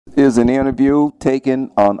is an interview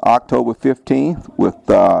taken on October 15th with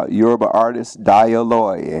Yoruba artist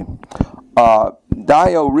Laoye.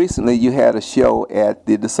 Dio, recently you had a show at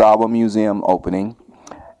the DeSaba Museum opening,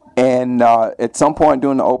 and at some point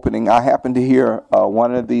during the opening, I happened to hear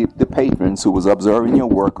one of the patrons who was observing your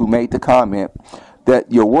work who made the comment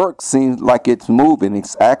that your work seems like it's moving.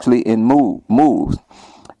 It's actually in moves.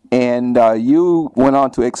 And you went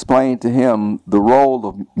on to explain to him the role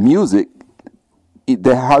of music,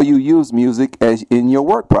 how you use music as in your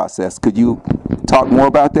work process. Could you talk more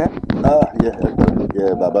about that?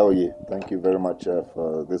 Yeah, Babaoye. Thank you very much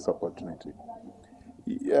for this opportunity.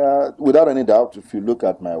 Yeah, without any doubt, if you look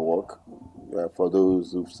at my work, for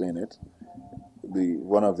those who've seen it, the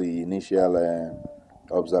one of the initial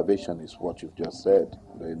observation is what you've just said.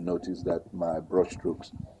 They notice that my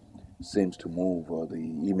brushstrokes seems to move, or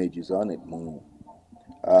the images on it move.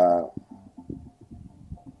 Uh,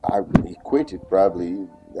 I equate it probably.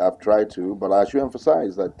 I've tried to, but I should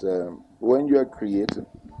emphasize that when you are creating,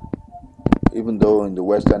 even though in the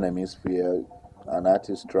Western Hemisphere, an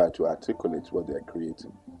artist try to articulate what they're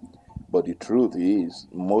creating, but the truth is,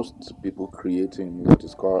 most people creating what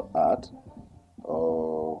is called art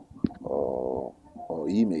or or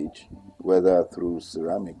image, whether through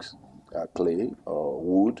ceramics, clay, or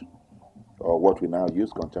wood, or what we now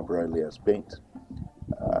use contemporarily as paint.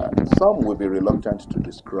 Some will be reluctant to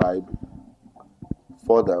describe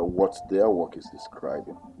further what their work is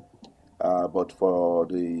describing. But for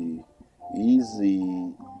the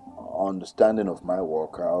easy understanding of my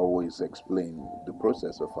work, I always explain the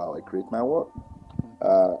process of how I create my work.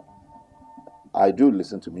 Uh, I do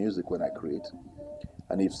listen to music when I create,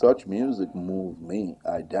 and if such music move me,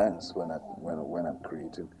 I dance when I'm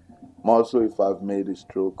creating. More so if I've made a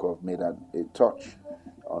stroke or made a touch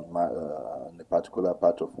on a particular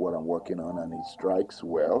part of what I'm working on, and it strikes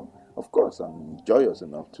well. Of course, I'm joyous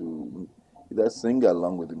enough to either sing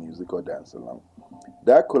along with the music or dance along.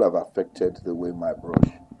 That could have affected the way my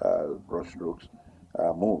brush strokes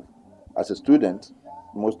move. As a student,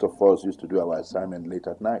 most of us used to do our assignment late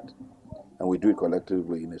at night, and we do it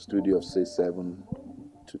collectively in a studio of say 7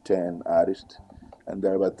 to 10 artists, and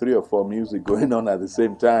there are about 3 or 4 music going on at the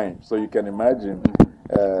same time. So you can imagine,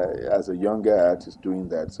 as a younger artist doing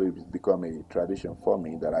that. So it's become a tradition for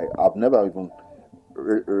me that I've never even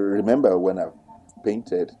remember when I've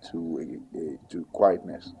painted to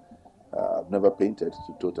quietness. I've never painted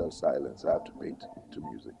to total silence. I have to paint to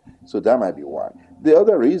music. So that might be why. The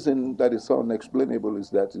other reason that is so unexplainable is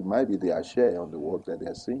that it might be the share on the work that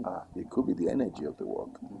they're seeing. It could be the energy of the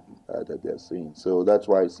work that they're seeing. So that's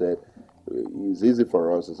why I said it's easy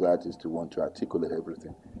for us as artists to want to articulate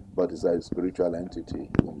everything, but it's a spiritual entity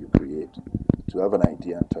when you create. To have an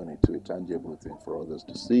idea and turn it to a tangible thing for others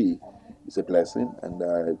to see is a blessing, and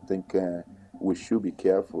I think we should be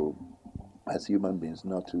careful as human beings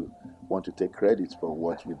not to want to take credit for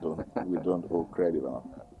what we don't owe credit on.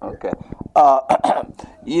 Yeah. Okay.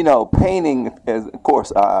 Painting, is, of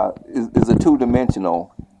course, is a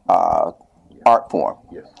two-dimensional art form.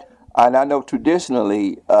 Yes. And I know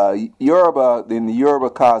traditionally, Yoruba, in the Yoruba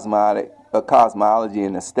cosmology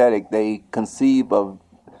and aesthetic, they conceive of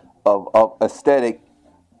aesthetic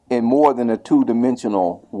in more than a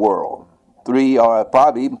two-dimensional world, three or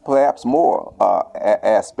probably even perhaps more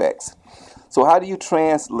aspects. So how do you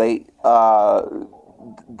translate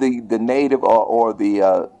the native or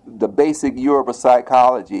the basic Yoruba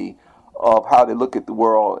psychology of how they look at the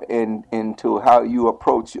world into how you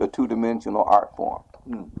approach a two-dimensional art form?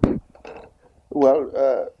 Well,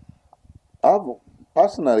 I've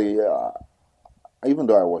personally, even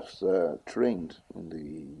though I was trained in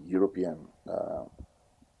the European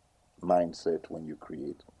mindset when you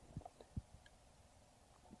create,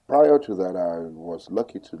 prior to that, I was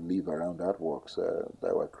lucky to live around artworks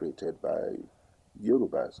that were created by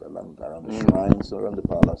Yorubas around the shrines, around the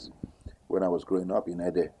palace. When I was growing up in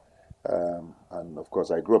Ede, and of course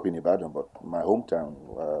I grew up in Ibadan, but my hometown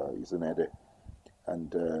is in Ede.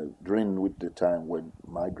 And during with the time when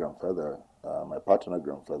my grandfather, my paternal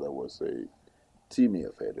grandfather, was a Timi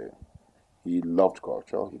of Ede, he loved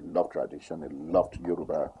culture, he loved tradition, he loved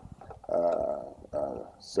Yoruba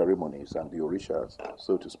ceremonies and the orishas,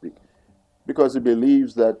 so to speak, because he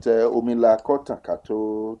believes that omilakote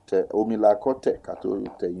kato te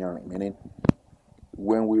yanrin, meaning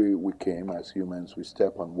when we came as humans, we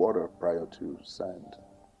step on water prior to sand.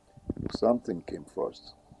 Something came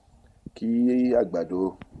first. Kí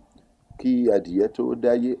àgbàdo, kí adìyẹ tó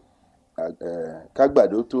dáyé,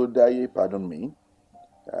 kágbàdo tó dáyé, pardon me,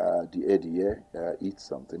 the adìyẹ eats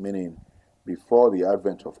something, meaning before the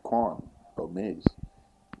advent of corn or maize,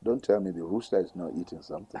 Don't tell me the rooster is not eating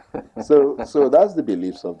something. So that's the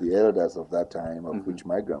beliefs of the elders of that time, of which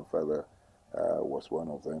my grandfather was one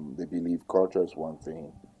of them. They believe culture is one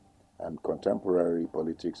thing, and contemporary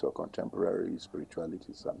politics or contemporary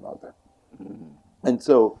spirituality is another. And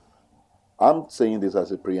so I'm saying this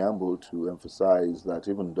as a preamble to emphasize that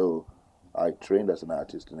even though I trained as an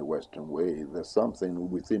artist in a Western way, there's something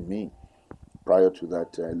within me prior to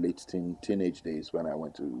that late teenage days when I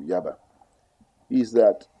went to Yaba, is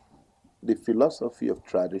that the philosophy of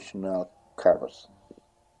traditional carvers,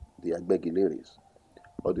 the Agbegileris,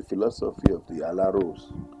 or the philosophy of the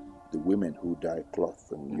Alaros, the women who dye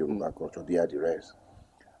cloth in Yoruba culture, the Adires,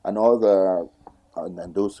 and all the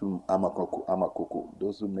and those who amakoko,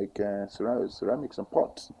 those who make ceramics and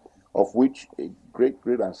pots, of which a great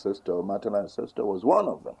ancestor, maternal ancestor, was one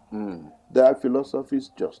of them. Their philosophy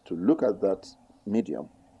is just to look at that medium,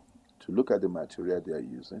 to look at the material they are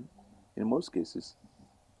using. In most cases,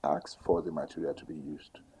 ask for the material to be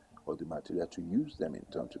used, or the material to use them in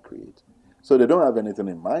turn to create. So they don't have anything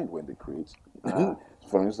in mind when they create.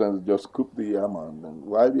 For instance, just scoop the almond, and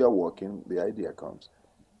while you are working, the idea comes.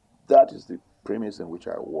 That is the premise in which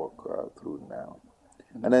I work through now.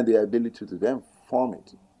 And then the ability to then form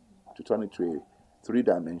it, to turn it to a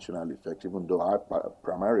three-dimensional effect, even though I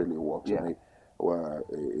primarily work in a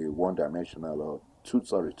one-dimensional or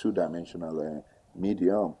two-dimensional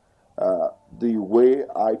medium. The way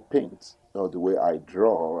I paint or the way I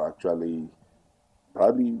draw actually,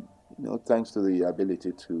 probably, thanks to the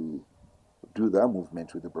ability to do that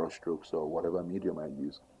movement with the brush strokes or whatever medium I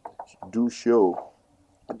use,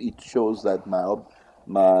 it shows that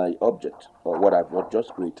my object, or what I've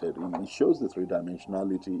just created, it shows the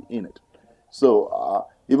three-dimensionality in it. So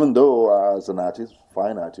even though as an artist,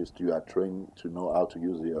 fine artist, you are trained to know how to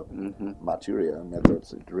use your material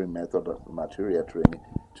methods, dream method of material training,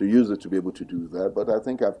 to use it to be able to do that. But I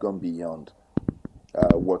think I've gone beyond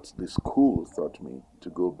what the school taught me, to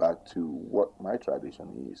go back to what my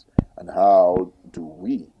tradition is and how do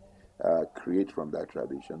we create from that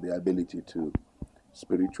tradition the ability to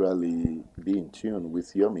spiritually be in tune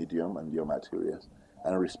with your medium and your materials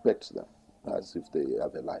and respect them as if they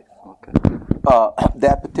have a life. Okay.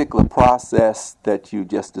 That particular process that you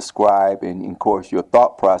just described, and of course your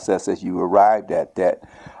thought process as you arrived at that,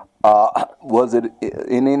 was it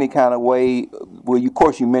in any kind of way? Well, of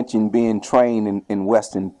course, you mentioned being trained in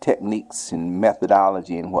Western techniques and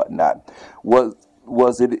methodology and whatnot.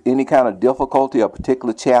 Was it any kind of difficulty or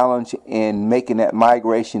particular challenge in making that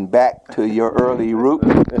migration back to your early root?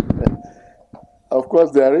 Of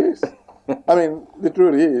course, there is. I mean, the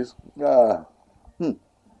truth is,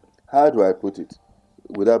 how do I put it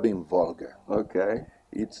without being vulgar? Okay.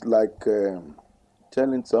 It's like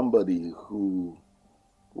telling somebody who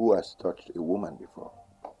has touched a woman before,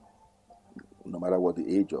 no matter what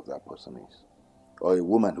the age of that person is, or a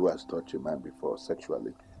woman who has touched a man before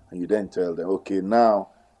sexually, and you then tell them, okay, now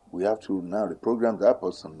we have to now reprogram that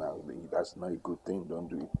person now. That's not a good thing, don't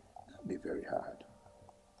do it. That'd be very hard.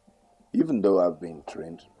 Even though I've been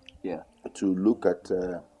trained to look at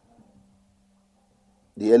the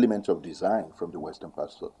elements of design from the Western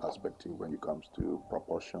perspective when it comes to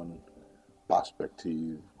proportion,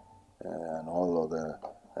 perspective, and all other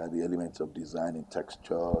the elements of design in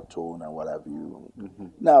texture, tone, and what have you.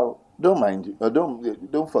 Now,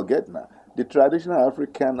 don't forget now, the traditional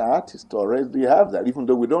African artists already have that, even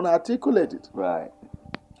though we don't articulate it. Right.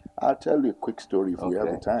 I'll tell you a quick story if we have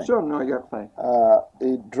the time. Sure, no, you got time.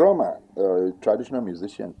 A drummer, a traditional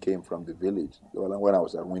musician, came from the village when I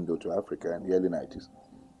was at Window to Africa in the early 90s.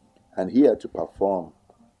 And he had to perform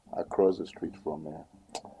across the street from,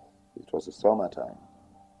 it was the summertime,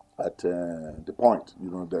 at the point.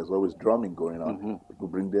 There's always drumming going on. People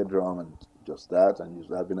bring their drum and just that, and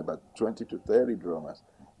you're having about 20 to 30 drummers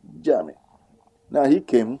jamming. Now he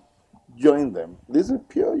came, joined them. This is a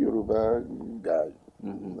pure Yoruba guy.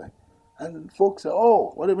 And folks say,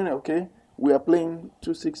 oh, what do you mean? Okay, we are playing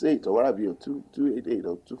 268 or what have you, 288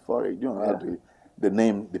 or 248. You know how the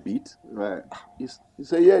name, the beat. Right. He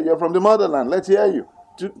said, yeah, you're from the motherland. Let's hear you.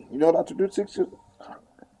 You know how to do 6? I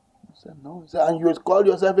said, no. He said, and you call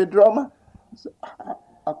yourself a drummer? I said,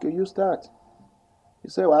 okay, you start. He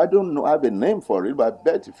said, well, I don't know, I have a name for it, but I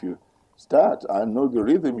bet if you start, I know the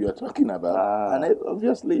rhythm you're talking about. And I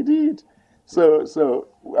obviously did. So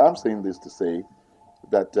I'm saying this to say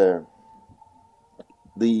that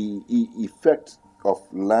the effect of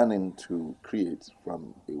learning to create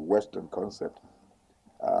from a Western concept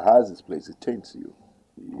has its place. It taints you.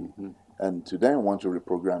 And to then want to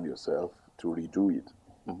reprogram yourself to redo it,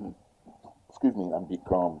 and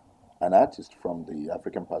become an artist from the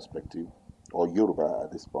African perspective, or Yoruba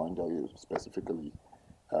at this point, or specifically,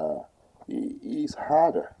 is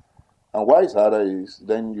harder. And why it's harder is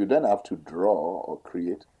then you then have to draw or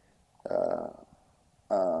create,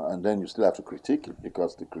 and then you still have to critique it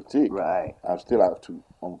because the critique, Right. I still have to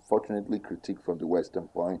unfortunately critique from the Western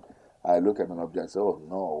point. I look at an object and say, oh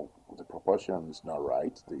no, the proportion is not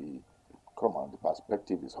right. Come on, the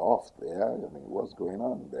perspective is off there. I mean, what's going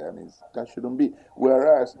on there? And that shouldn't be.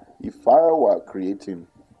 Whereas if I were creating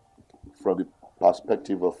from the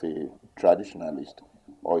perspective of a traditionalist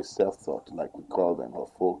or a self-thought, like we call them, or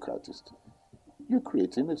folk artist, you're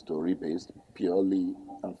creating a story based purely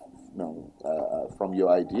from your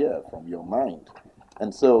idea, from your mind.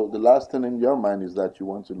 And so the last thing in your mind is that you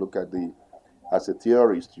want to look at as a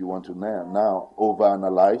theorist, you want to now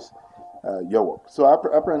overanalyze your work. So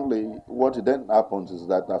apparently, what then happens is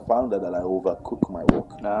that I found that I overcook my work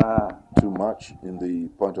too much in the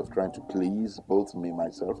point of trying to please both me,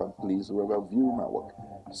 myself, and please whoever view my work.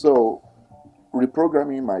 So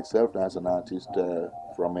reprogramming myself as an artist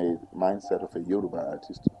from a mindset of a Yoruba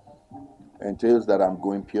artist entails that I'm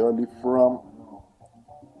going purely from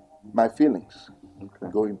my feelings,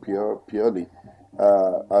 going purely.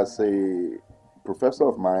 As a professor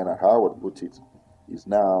of mine at Harvard put it, he's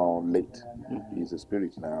now late. He's a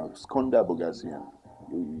spirit now. Skonda Bogasian.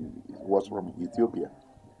 He was from Ethiopia.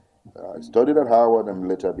 I studied at Harvard and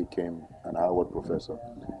later became an Harvard professor.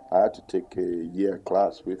 I had to take a year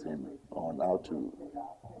class with him on how to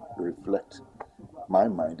reflect my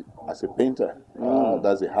mind as a painter.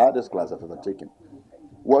 That's the hardest class I've ever taken.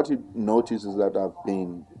 What he noticed is that I've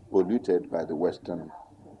been polluted by the Western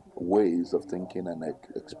ways of thinking and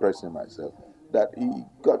expressing myself that he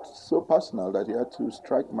got so personal that he had to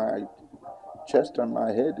strike my chest on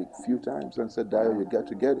my head a few times and said, Dio, you got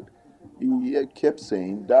to get it. He kept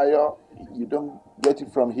saying, Dio, you don't get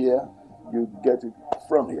it from here, you get it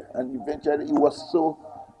from here. And eventually he was so,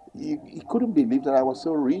 he couldn't believe that I was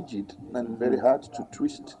so rigid and very hard to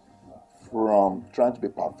twist from trying to be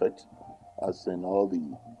perfect, as in all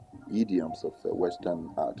the idioms of a Western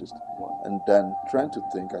artist, and then trying to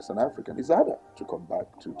think as an African. It's harder to come back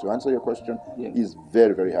to answer your question. It's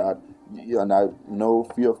very, very hard. And I know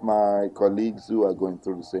a few of my colleagues who are going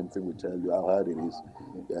through the same thing will tell you how hard it is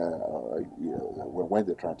when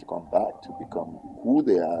they're trying to come back to become who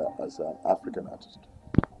they are as an African artist.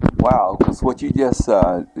 Wow, because what you just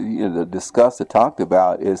discussed or talked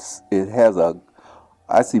about it has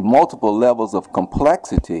I see multiple levels of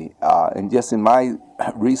complexity, and just in my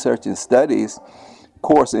research and studies, of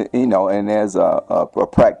course, and as a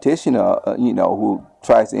practitioner, who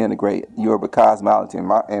tries to integrate Yoruba cosmology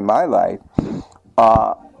in my life,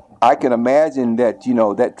 I can imagine that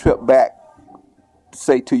that trip back,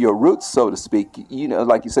 say, to your roots, so to speak.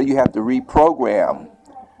 Like you say, you have to reprogram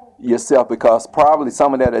yourself because probably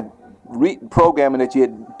some of that programming that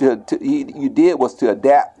you did was to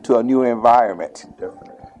adapt to a new environment. Definitely.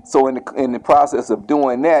 So in the process of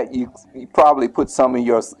doing that, you probably put some of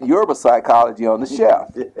your Yoruba psychology on the shelf.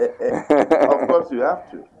 Of course, you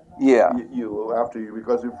have to. Yeah. You have to,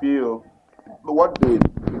 because you feel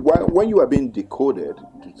when you are being decoded,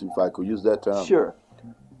 if I could use that term. Sure.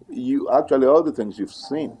 You actually, all the things you've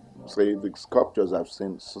seen, say the sculptures I've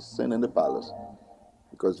seen in the palace,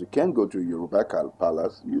 because you can't go to a Yoruba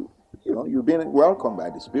palace. You've been welcomed by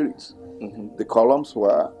the spirits. The columns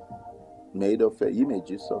were made of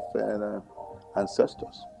images of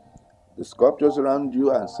ancestors. The sculptures around you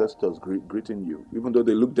are ancestors greeting you. Even though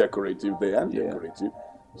they look decorative, they aren't decorative.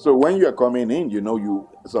 So when you are coming in,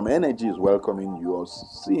 some energy is welcoming you or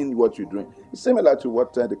seeing what you're doing. It's similar to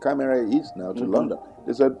what the camera is now to London.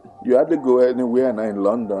 They said you hardly go anywhere now in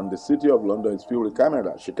London. The city of London is filled with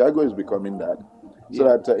cameras. Chicago is becoming that. So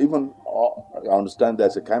that even I understand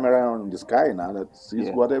there's a camera in the sky now that sees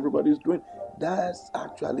what everybody's doing. That's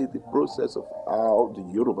actually the process of how the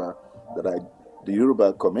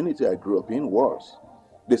Yoruba community I grew up in was.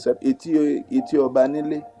 They said, Iti oba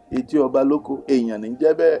nile, Iti oba loko, Eyan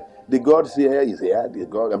njebe. The God's here is here.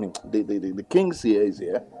 The king's here is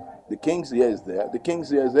here. The king's here is there. The king's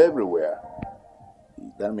here is everywhere.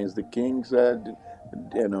 That means the king's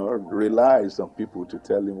relies on people to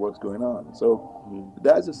tell him what's going on. So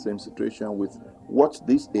that's the same situation with what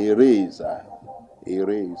these arrays are.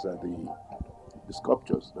 Arrays are the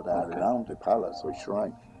sculptures that are around the palace or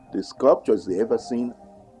shrine. The sculptures, they ever seen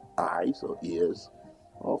eyes or ears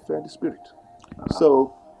of the spirit.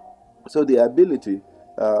 So the ability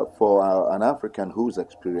for an African who's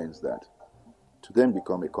experienced that to then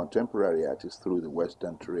become a contemporary artist through the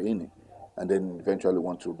Western training and then eventually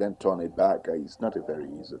want to then turn it back, it's not a very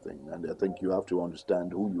easy thing. And I think you have to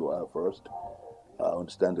understand who you are first,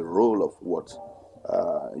 understand the role of what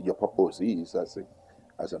your purpose is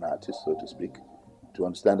as an artist, so to speak, to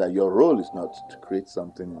understand that your role is not to create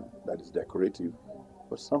something that is decorative,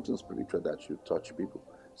 but something spiritual that should touch people.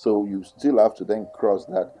 So you still have to then cross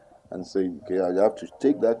that and say, okay, I have to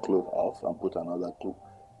take that cloth off and put another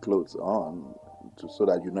clothes on so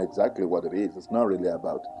that you know exactly what it is. It's not really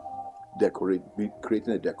about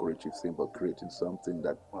creating a decorative thing, but creating something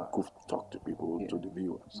that could talk to people, to the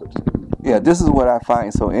viewer, so to speak. Yeah, this is what I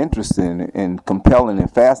find so interesting and compelling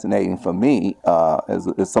and fascinating for me as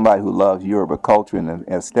somebody who loves Yoruba culture and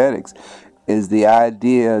aesthetics, is the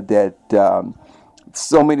idea that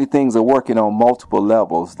so many things are working on multiple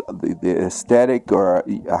levels. The aesthetic or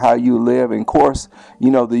how you live. And of course,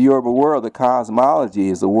 the Yoruba world, the cosmology,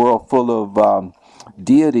 is a world full of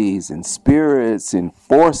deities and spirits and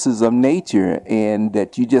forces of nature, and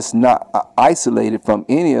that you just not isolated from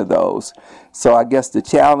any of those. So I guess the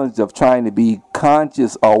challenge of trying to be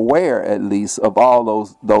conscious, aware at least, of all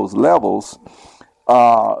those levels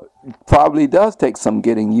probably does take some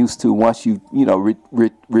getting used to once you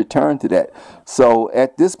return to that. So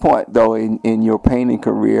at this point, though, in your painting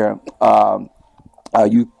career,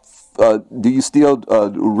 you do you still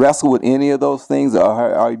wrestle with any of those things,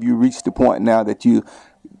 or have you reached the point now that you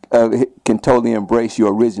can totally embrace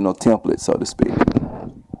your original template, so to speak?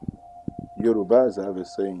 Yorubas have a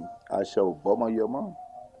saying, I shall bomber your mom,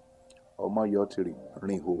 Omo Yotiri,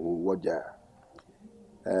 Rinhu Waja.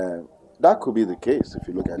 That could be the case if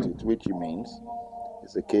you look at it, which means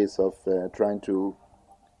it's a case of trying to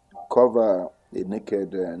cover the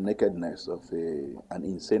nakedness of an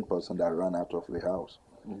insane person that ran out of the house.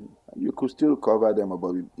 You could still cover them,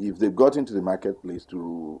 but if they got into the marketplace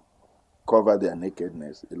to cover their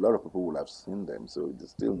nakedness, a lot of people will have seen them, so they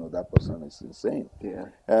still know that person is insane.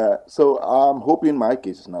 Yeah. So I'm hoping my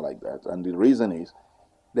case is not like that, and the reason is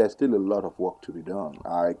there's still a lot of work to be done.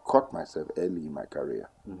 I caught myself early in my career.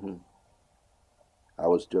 I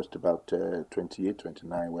was just about 28,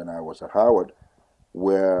 29 when I was at Howard,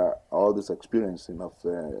 where all this experiencing of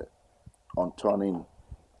on turning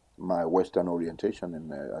my Western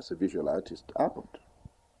orientation as a visual artist happened.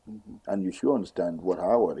 And you should understand what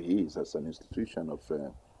Howard is as an institution of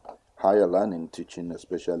higher learning, teaching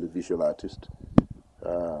especially visual artists.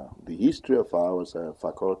 The history of our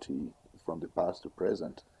faculty from the past to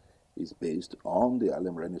present is based on the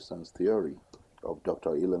Harlem Renaissance theory of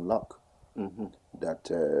Dr. Elon Locke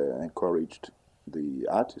that encouraged the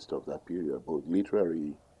artists of that period, both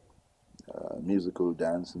literary, musical,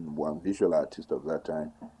 dance, and one visual artist of that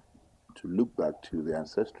time, to look back to the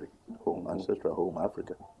ancestral home,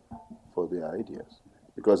 Africa, for their ideas.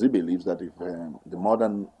 Because he believes that if the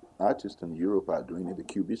modern artists in Europe are doing it, the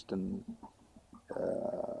Cubistan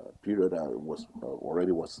period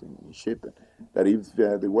already was in shape, that if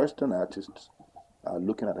the Western artists are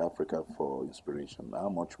looking at Africa for inspiration, how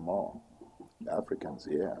much more the Africans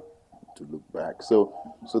here to look back. So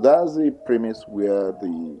that's the premise where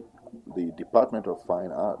the Department of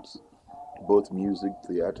Fine Arts, both music,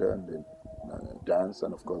 theater, and dance,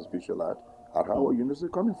 and of course visual art, at Howard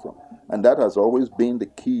University coming from. And that has always been the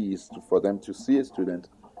keys for them to see a student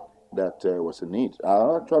that was in need.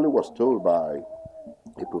 I actually was told by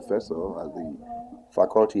a professor at the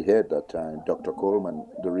faculty head that time, Dr. Coleman,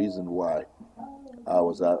 the reason why I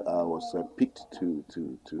was picked to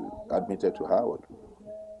admitted to Howard.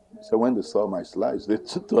 So when they saw my slides, they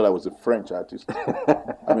thought I was a French artist.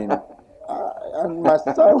 I mean, and my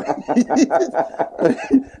style.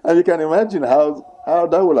 And you can imagine how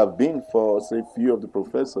that would have been for, say, a few of the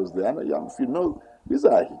professors there. And if you know, these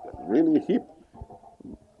are really hip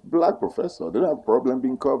black professors. They don't have a problem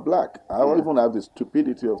being called black. I don't even have the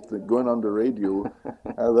stupidity of going on the radio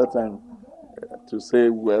at that time to say,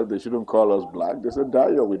 well, they shouldn't call us black. They said,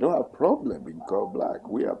 Dio, we don't have problem being called black.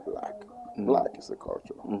 We are black. Black is a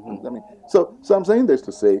culture. I mean, so I'm saying this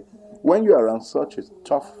to say, when you're around such a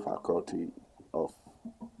tough faculty of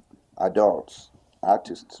adults,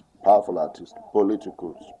 artists, powerful artists,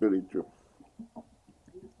 political, spiritual,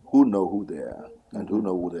 who know who they are and who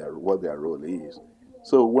know what their role is.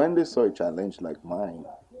 So when they saw a challenge like mine,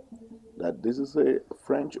 that this is a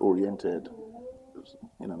French-oriented,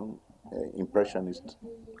 impressionist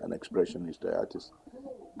and expressionist artist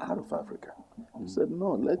out of Africa, I said,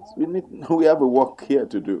 no, we have a work here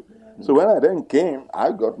to do. So when I then came,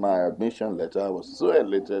 I got my admission letter. I was so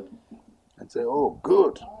elated and said, oh,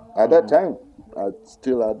 good. At that time, I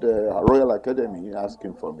still had the Royal Academy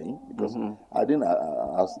asking for me because I didn't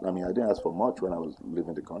ask for much when I was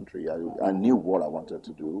leaving the country. I knew what I wanted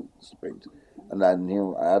to do, paint, and I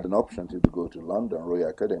knew I had an option to go to London Royal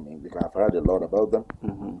Academy because I've heard a lot about them,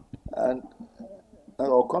 and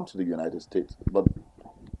I'll come to the United States. But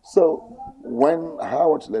so when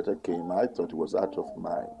Howard's letter came, I thought it was out of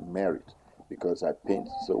my merit because I paint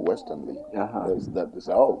so westernly. Uh-huh. They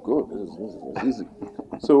say, oh, good, this is easy.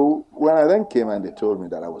 So when I then came and they told me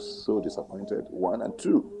that, I was so disappointed, one, and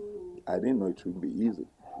two, I didn't know it would be easy.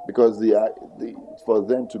 Because for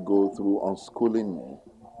them to go through unschooling me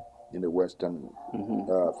in the Western,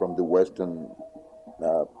 from the Western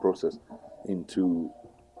process into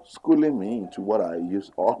schooling me into what I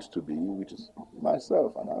ought to be, which is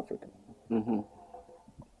myself, an African.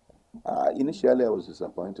 Initially, I was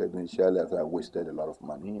disappointed. Initially, I thought I wasted a lot of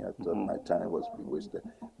money. I thought my time was being wasted.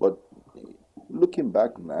 But looking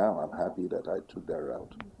back now, I'm happy that I took that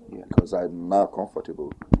route, because I'm now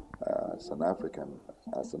comfortable as an African,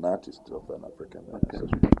 as an artist of an African.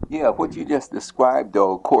 Yeah, what you just described,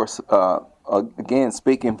 though, of course, again,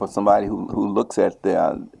 speaking for somebody who looks at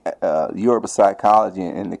the Yoruba psychology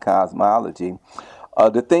and the cosmology,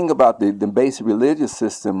 the thing about the basic religious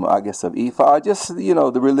system, I guess, of Ifa, just,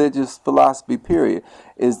 the religious philosophy, period,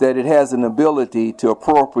 is that it has an ability to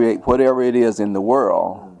appropriate whatever it is in the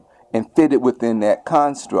world and fit it within that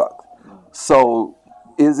construct. So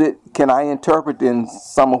can I interpret in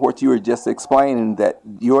some of what you were just explaining that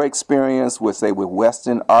your experience with, say, with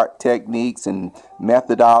Western art techniques and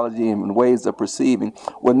methodology and ways of perceiving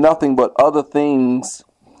were nothing but other things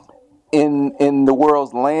in the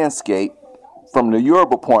world's landscape from the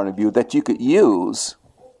Yoruba point of view that you could use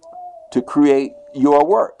to create your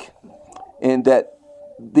work, and that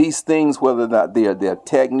these things, whether or not they're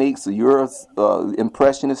techniques or your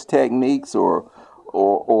impressionist techniques or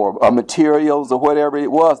materials or whatever it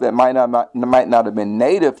was that might not have been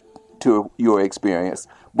native to your experience,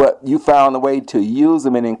 but you found a way to use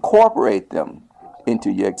them and incorporate them into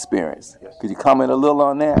your experience. Yes. Could you comment a little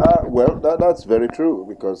on that? Well, that's very true,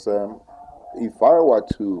 because if I were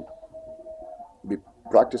to be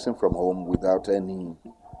practicing from home without any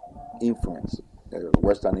influence,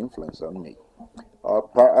 Western influence on me,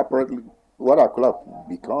 apparently what I could have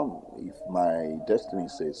become, if my destiny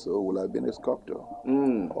says so, would have been a sculptor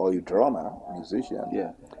or a drummer, musician.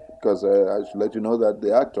 Yeah. Because I should let you know that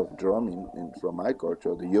the act of drumming, from my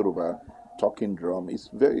culture, the Yoruba talking drum, is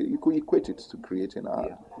very, you could equate it to creating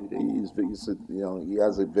art. Yeah, he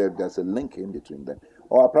has there's a link in between them.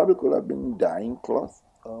 Or I probably could have been dyeing cloth,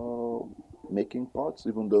 making pots,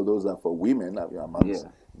 even though those are for women amongst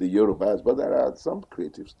the Yorubas. But there are some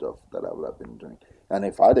creative stuff that I would have been doing. And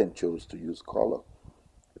if I then chose to use color,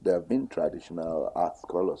 there have been traditional art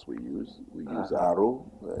colors we use. We use arrow,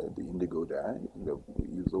 the indigo dye. We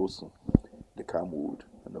use osun, the camwood,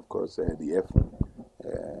 and of course the efun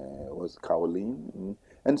was kaolin.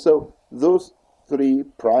 And so those three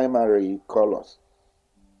primary colors.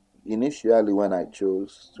 Initially, when I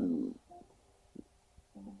chose to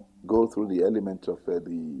go through the element of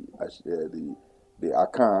the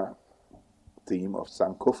Akan theme of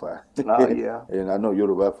Sankofa. Oh, yeah. And I know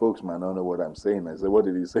Yoruba folks might not know what I'm saying. I said, what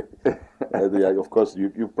did he say? Of course,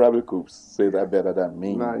 you probably could say that better than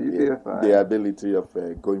me. No, you did fine. The ability of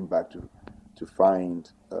going back to find,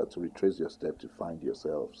 to retrace your step, to find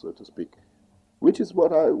yourself, so to speak, which is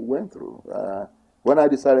what I went through. When I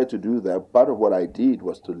decided to do that, part of what I did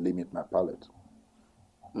was to limit my palette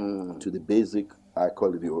to the basic, I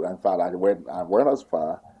call it in fact, I went as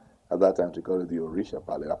far at that time to call it the Orisha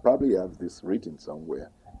palette. I probably have this written somewhere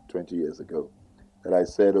 20 years ago, that I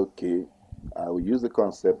said, okay, I will use the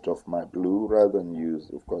concept of my blue rather than use,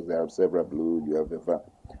 of course, there are several blue. You have the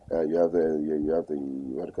what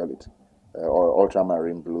do you call it,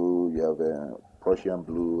 ultramarine blue. You have Prussian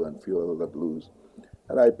blue and few other blues.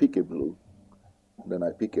 And I pick a blue, then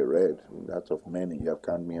I pick a red. That's of many. You have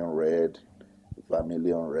cadmium red,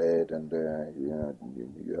 vermilion red, and you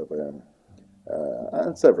have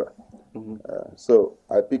and several. So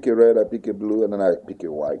I pick a red, I pick a blue, and then I pick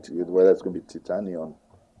a white, whether it's going to be titanium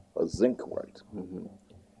or zinc white.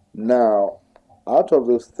 Now, out of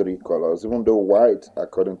those three colors, even though white,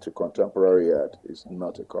 according to contemporary art, is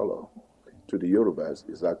not a color, to the Yorubas,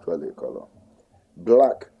 is actually a color.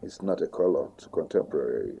 Black is not a color to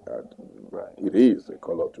contemporary art. Right. It is a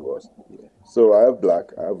color to us. Yeah. So I have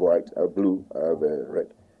black, I have white, I have blue, I have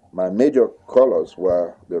red. My major colors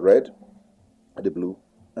were the red, the blue,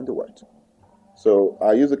 and the white. So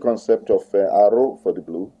I use the concept of arrow for the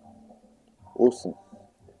blue, osun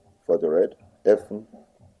for the red, efun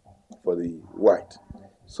for the white.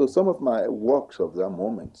 So some of my works of that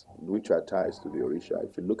moment, which are ties to the Orisha,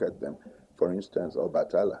 if you look at them, for instance,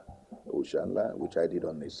 Obatala, Oshanla, which I did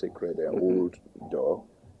on a sacred old door,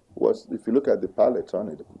 was, if you look at the palette on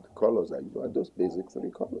it, the colors are those basic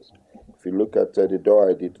three colors. If you look at the door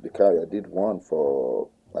I did, I did one for,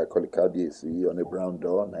 I call it KBAC, on a brown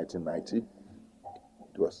door, 1990.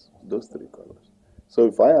 It was those three colors. So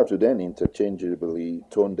if I have to then interchangeably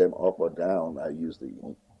tone them up or down, I use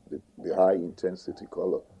the high intensity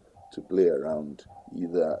color to play around,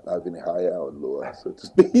 either having higher or lower, so to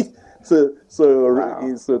speak.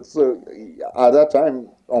 Wow. So at that time,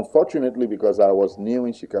 unfortunately, because I was new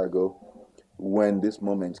in Chicago when this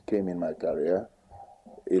moment came in my career,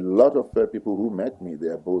 a lot of people who met me, they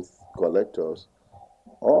are both collectors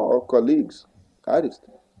or colleagues, artists,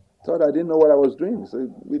 thought I didn't know what I was doing. So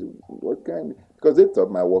what kind? Because they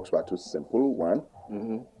thought my works were too simple. One,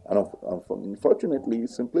 and unfortunately,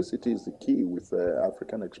 simplicity is the key with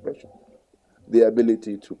African expression. The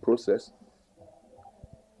ability to process,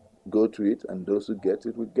 go to it, and those who get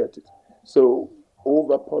it will get it. So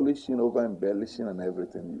over polishing, over embellishing, and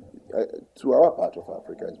everything, to our part of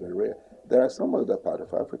Africa is very rare. There are some other part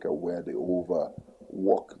of Africa where they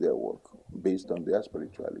overwork their work based on their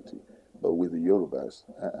spirituality. But with the Yorubas,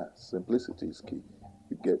 simplicity is key.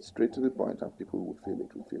 You get straight to the point and people will feel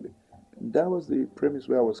it, will feel it. And that was the premise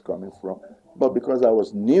where I was coming from. But because I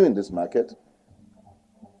was new in this market,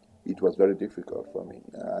 it was very difficult for me.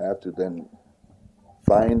 I have to then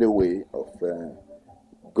find a way of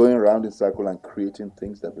going around in circle and creating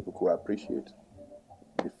things that people could appreciate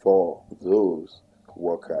before those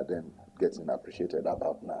work are then getting appreciated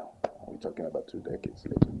about now. We're talking about 2 decades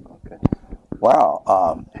later. Okay. Wow.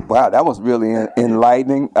 Wow, that was really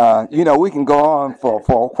enlightening. You know, we can go on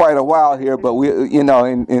for quite a while here, but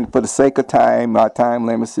and for the sake of time, our time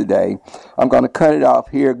limits today, I'm going to cut it off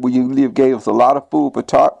here. You gave us a lot of food for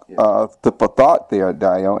talk, for thought there,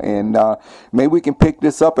 Dio, and maybe we can pick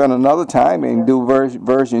this up at another time and do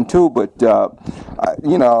version 2. But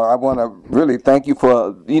I want to really thank you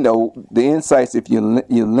for the insights if you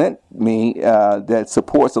lent me that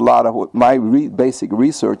supports a lot of my basic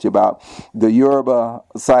research about the Yoruba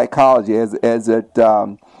psychology as it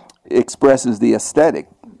expresses the aesthetic,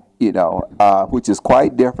 which is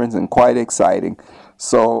quite different and quite exciting.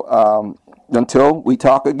 So until we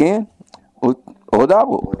talk again,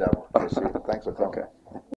 Odabo. Thanks for coming. Okay.